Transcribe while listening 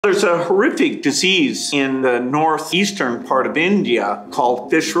There's a horrific disease in the northeastern part of India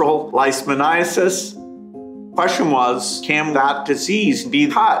called visceral leishmaniasis. The question was, can that disease be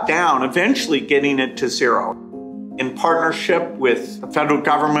cut down, eventually getting it to zero? In partnership with the federal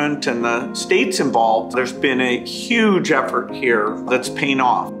government and the states involved, there's been a huge effort here that's paying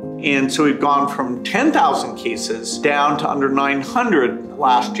off. And so we've gone from 10,000 cases down to under 900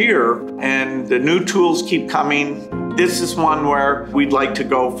 last year, and the new tools keep coming. This is one where we'd like to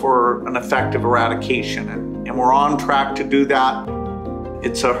go for an effective eradication, and we're on track to do that.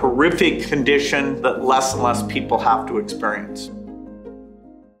 It's a horrific condition that less and less people have to experience.